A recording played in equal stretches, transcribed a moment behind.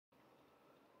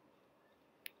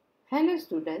Hello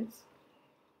students,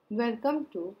 welcome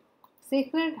to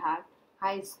Sacred Heart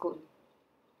High School.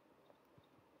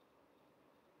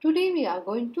 Today we are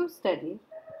going to study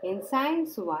in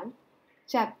Science-1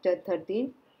 Chapter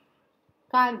 13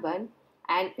 Carbon,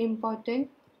 an important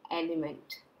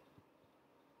element.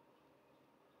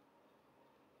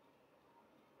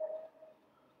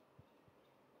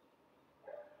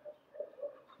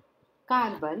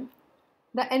 Carbon.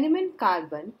 The element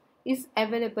carbon is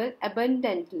available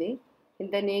abundantly in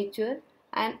the nature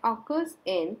and occurs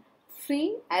in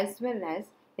free as well as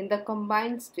in the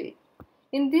combined state.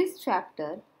 In this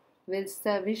chapter, we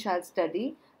shall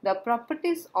study the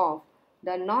properties of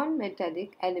the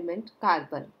non-metallic element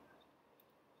carbon.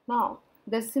 Now,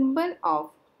 the symbol of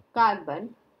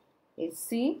carbon is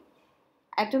C,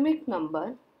 atomic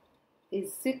number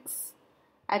is 6,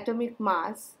 atomic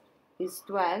mass is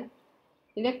 12,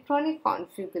 electronic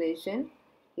configuration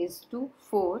is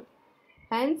 2,4,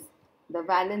 hence the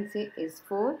valency is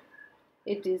 4.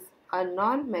 It is a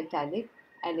non-metallic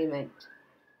element.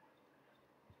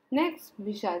 Next,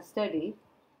 we shall study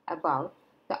about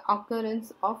the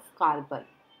occurrence of carbon.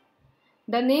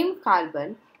 The name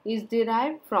carbon is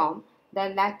derived from the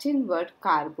Latin word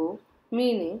carbo,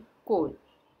 meaning coal.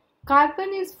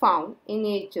 Carbon is found in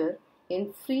nature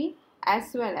in free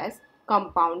as well as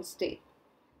compound state.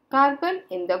 Carbon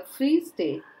in the free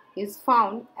state is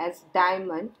found as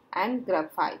diamond and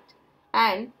graphite,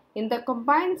 and in the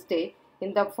combined state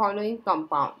in the following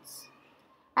compounds: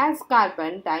 as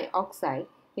carbon dioxide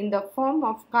in the form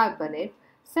of carbonate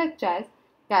such as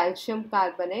calcium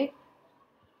carbonate,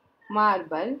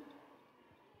 marble,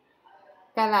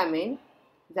 calamine,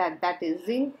 that is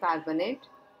zinc carbonate.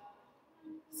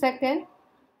 Second,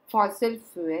 fossil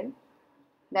fuel,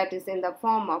 that is in the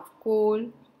form of coal,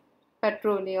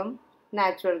 petroleum,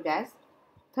 natural gas.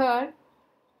 Third,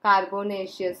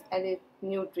 carbonaceous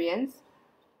nutrients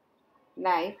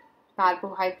like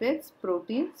carbohydrates,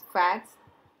 proteins, fats.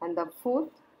 And the fourth,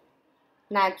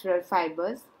 natural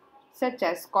fibers such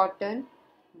as cotton,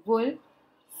 wool,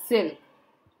 silk.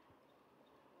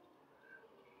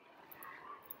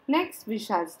 Next, we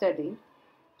shall study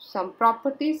some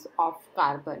properties of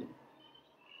carbon,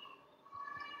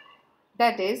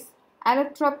 that is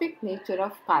allotropic nature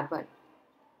of carbon.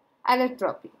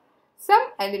 Allotropy. Some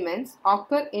elements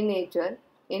occur in nature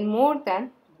in more than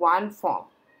one form.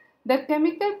 The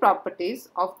chemical properties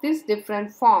of these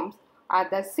different forms are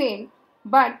the same,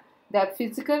 but their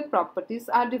physical properties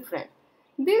are different.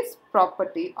 This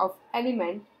property of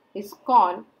element is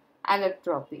called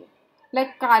allotropy.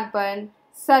 Like carbon,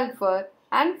 sulfur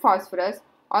and phosphorus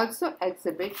also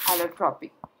exhibit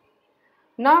allotropy.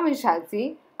 Now we shall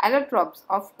see allotropes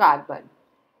of carbon.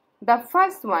 The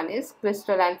first one is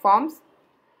crystalline forms.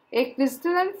 A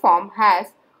crystalline form has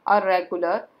a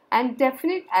regular and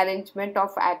definite arrangement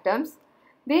of atoms.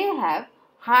 They have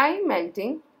high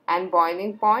melting and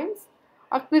boiling points.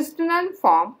 A crystalline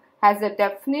form has a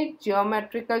definite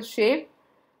geometrical shape,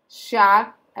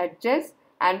 sharp edges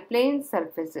and plane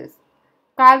surfaces.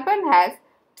 Carbon has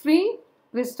 3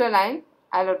 crystalline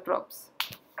allotropes.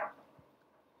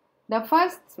 The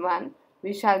first one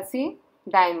we shall see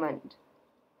diamond.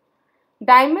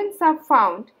 Diamonds are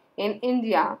found in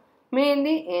India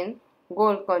mainly in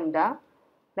Golconda,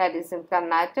 that is in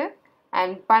Karnataka,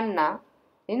 and Panna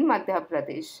in Madhya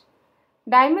Pradesh.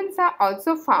 Diamonds are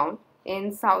also found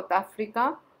in South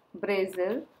Africa,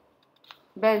 Brazil,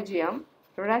 Belgium,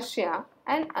 Russia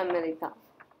and America.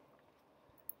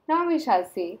 Now we shall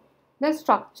see the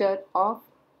structure of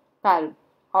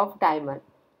diamond.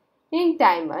 In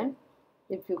diamond,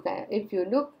 if you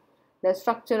look the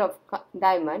structure of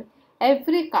diamond,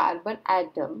 every carbon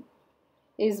atom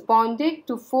is bonded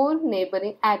to 4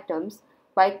 neighboring atoms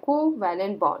by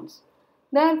covalent bonds.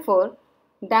 Therefore,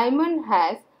 diamond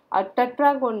has a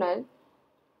tetragonal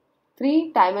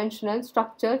 3-dimensional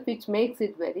structure which makes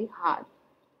it very hard.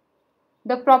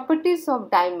 The properties of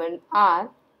diamond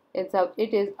are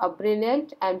it is a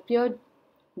brilliant and pure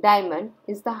diamond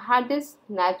is the hardest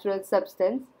natural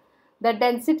substance. The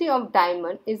density of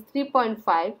diamond is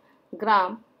 3.5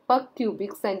 gram per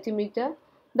cubic centimeter.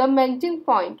 The melting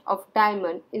point of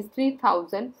diamond is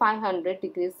 3500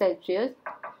 degrees Celsius.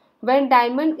 When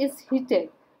diamond is heated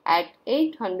at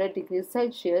 800 degrees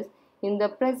Celsius in the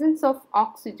presence of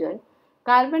oxygen,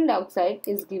 carbon dioxide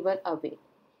is given away.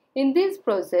 In this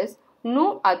process,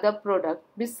 no other product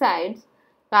besides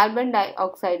carbon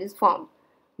dioxide is formed.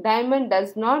 Diamond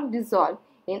does not dissolve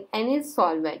in any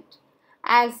solvent.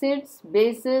 Acids,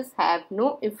 bases have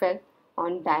no effect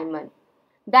on diamond.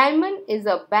 Diamond is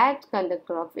a bad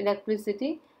conductor of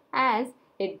electricity as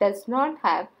it does not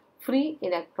have free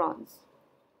electrons.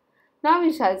 Now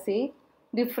we shall see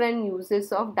different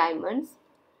uses of diamonds.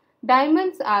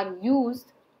 Diamonds are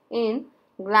used in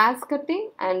glass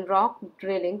cutting and rock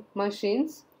drilling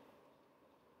machines.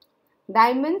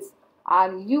 Diamonds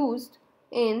are used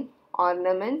in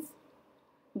ornaments.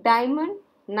 Diamond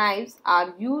knives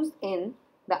are used in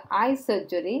the eye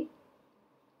surgery.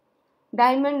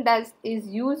 Diamond dust is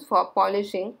used for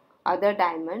polishing other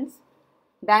diamonds.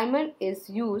 Diamond is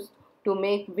used to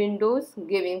make windows,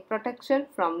 giving protection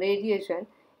from radiation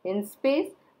in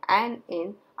space and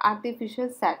in artificial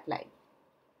satellite.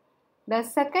 The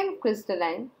second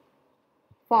crystalline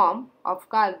form of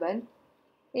carbon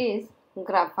is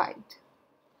graphite.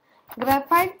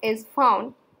 Graphite is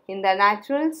found in the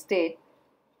natural state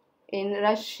in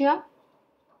Russia,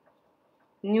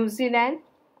 New Zealand,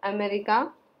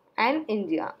 America, and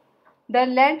India. The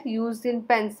lead used in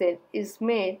pencil is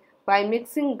made by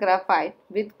mixing graphite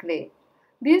with clay.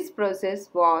 This process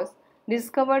was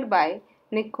discovered by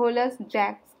Nicholas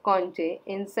Jacques Conte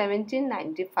in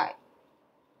 1795.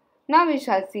 Now we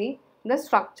shall see the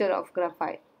structure of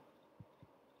graphite.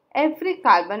 Every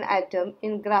carbon atom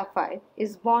in graphite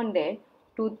is bonded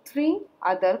to 3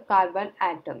 other carbon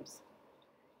atoms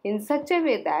in such a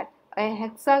way that a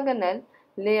hexagonal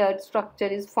layered structure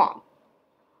is formed.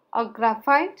 A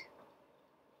graphite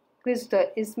crystal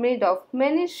is made of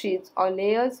many sheets or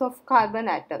layers of carbon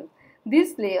atoms.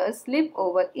 These layers slip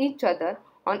over each other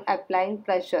on applying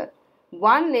pressure.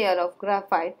 One layer of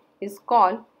graphite is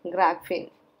called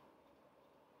graphene.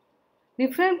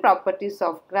 Different properties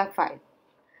of graphite.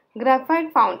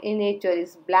 Graphite found in nature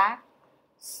is black,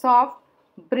 soft,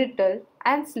 brittle,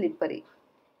 and slippery.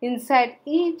 Inside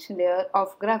each layer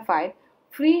of graphite,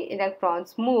 free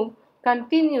electrons move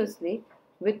continuously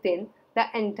within the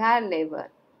entire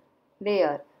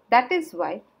layer. That is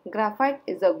why graphite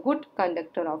is a good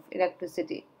conductor of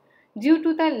electricity. Due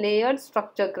to the layered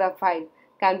structure, graphite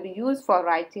can be used for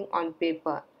writing on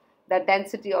paper. The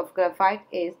density of graphite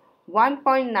is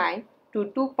 1.9 to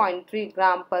 2.3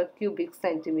 gram per cubic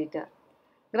centimeter.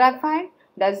 Graphite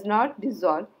does not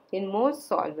dissolve in most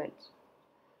solvents.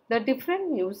 The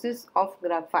different uses of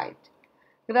graphite.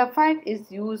 Graphite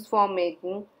is used for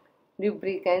making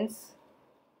lubricants.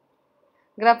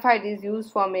 Graphite is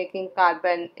used for making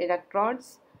carbon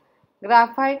electrodes.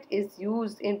 Graphite is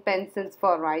used in pencils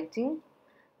for writing.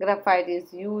 Graphite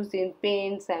is used in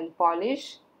paints and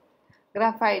polish.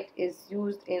 Graphite is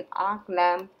used in arc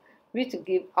lamps which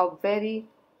give a very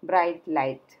bright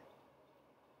light.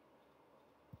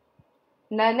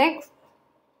 The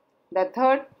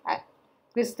third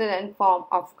crystalline form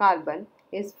of carbon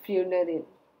is fullerene.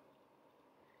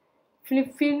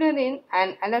 Fullerene,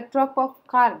 an allotrope of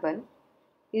carbon,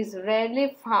 is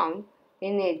rarely found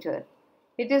in nature.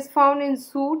 It is found in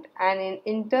soot and in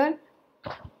interstellar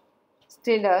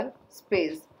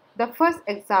space. The first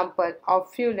example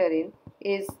of fullerene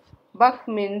is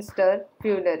Buckminster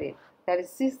fullerene, that is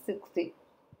C60.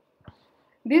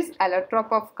 This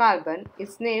allotrope of carbon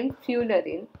is named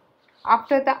fullerene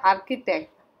after the architect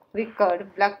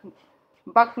Richard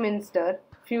Buckminster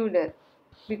Fuller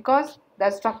because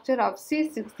the structure of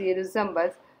C60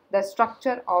 resembles the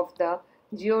structure of the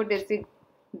geodesic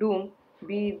dome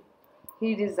he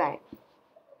designed.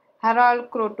 Harold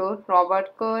Kroto,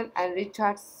 Robert Kerr, and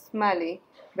Richard Smalley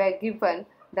were given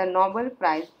the Nobel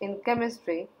Prize in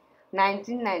Chemistry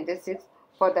 1996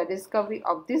 for the discovery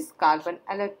of this carbon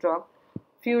allotrope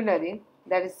fullerene,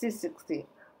 that is C60.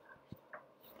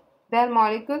 Their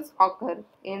molecules occur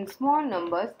in small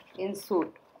numbers in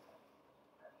soot.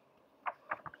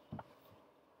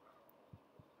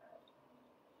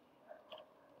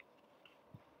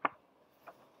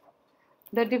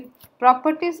 The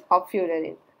properties of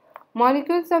fullerene.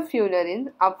 Molecules of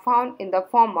fullerene are found in the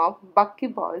form of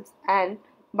buckyballs and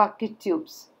bucket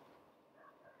tubes.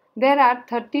 There are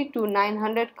 30 to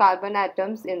 900 carbon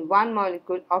atoms in one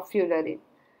molecule of fullerene.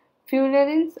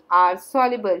 Fullerenes are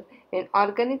soluble in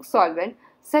organic solvent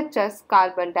such as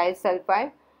carbon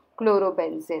disulfide,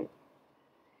 chlorobenzene.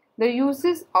 The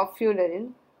uses of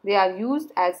fullerene: they are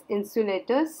used as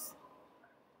insulators,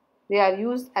 they are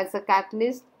used as a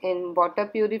catalyst in water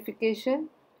purification,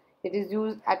 it is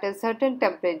used at a certain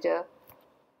temperature.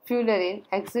 Fullerene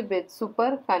exhibits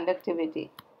superconductivity.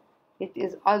 It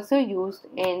is also used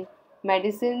in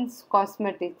medicines,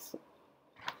 cosmetics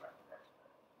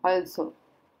also.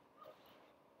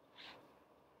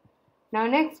 Now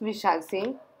next we shall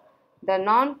see the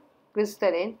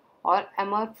non-crystalline or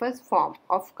amorphous form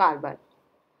of carbon.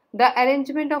 The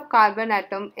arrangement of carbon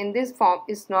atom in this form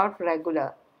is not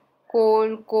regular.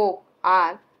 Coal, coke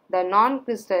are the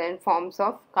non-crystalline forms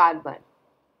of carbon.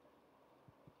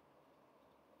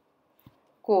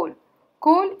 Coal.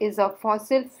 Coal is a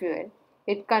fossil fuel.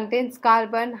 It contains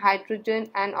carbon, hydrogen,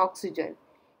 and oxygen.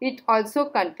 It also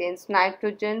contains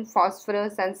nitrogen,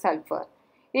 phosphorus, and sulfur.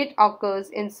 It occurs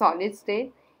in solid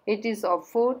state. It is of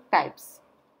four types.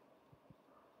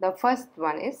 The first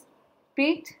one is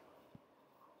peat.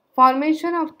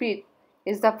 Formation of peat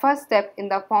is the first step in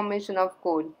the formation of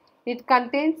coal. It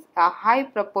contains a high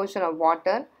proportion of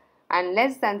water and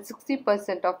less than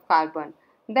 60% of carbon.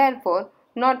 Therefore,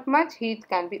 not much heat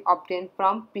can be obtained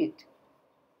from peat.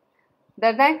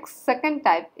 The next second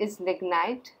type is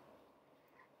lignite.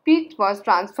 Peat was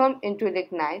transformed into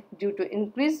lignite due to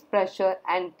increased pressure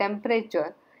and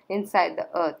temperature inside the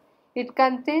earth. It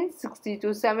contains 60 to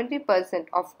 70%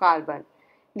 of carbon.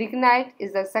 Lignite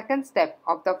is the second step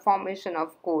of the formation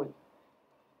of coal.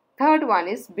 Third one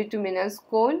is bituminous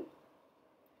coal.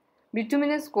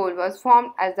 Bituminous coal was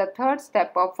formed as the third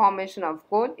step of formation of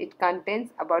coal. It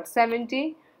contains about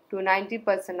 70 to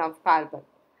 90% of carbon.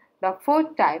 The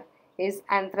fourth type is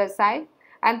anthracite.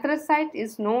 Anthracite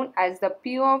is known as the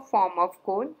pure form of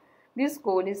coal. This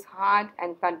coal is hard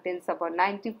and contains about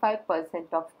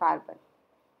 95% of carbon.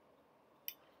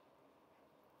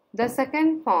 The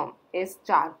second form is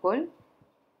charcoal.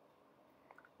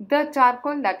 The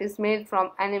charcoal that is made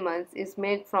from animals is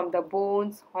made from the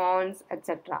bones, horns,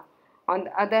 etc. On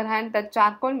the other hand, the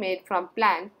charcoal made from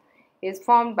plants is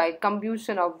formed by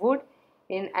combustion of wood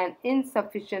in an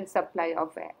insufficient supply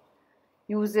of air.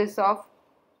 Uses of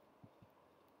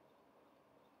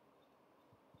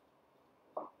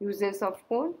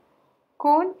coal.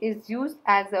 Coal is used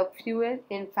as a fuel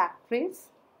in factories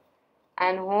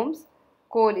and homes.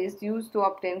 Coal is used to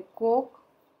obtain coke,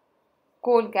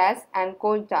 coal gas and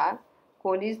coal tar.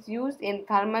 Coal is used in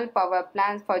thermal power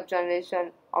plants for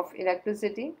generation of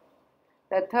electricity.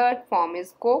 The third form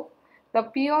is coke. The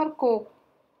pure coal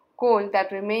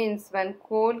that remains when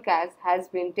coal gas has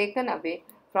been taken away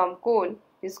from coal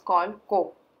is called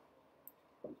coke.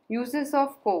 Uses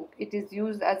of coke. It is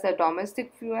used as a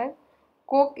domestic fuel.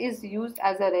 Coke is used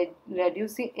as a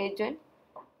reducing agent.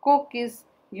 Coke is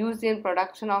used in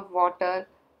production of water,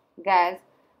 gas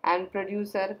and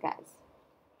producer gas.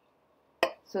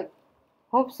 So,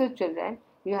 hope so children,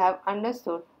 you have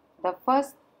understood the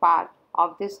first part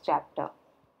of this chapter.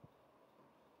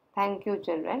 Thank you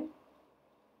children.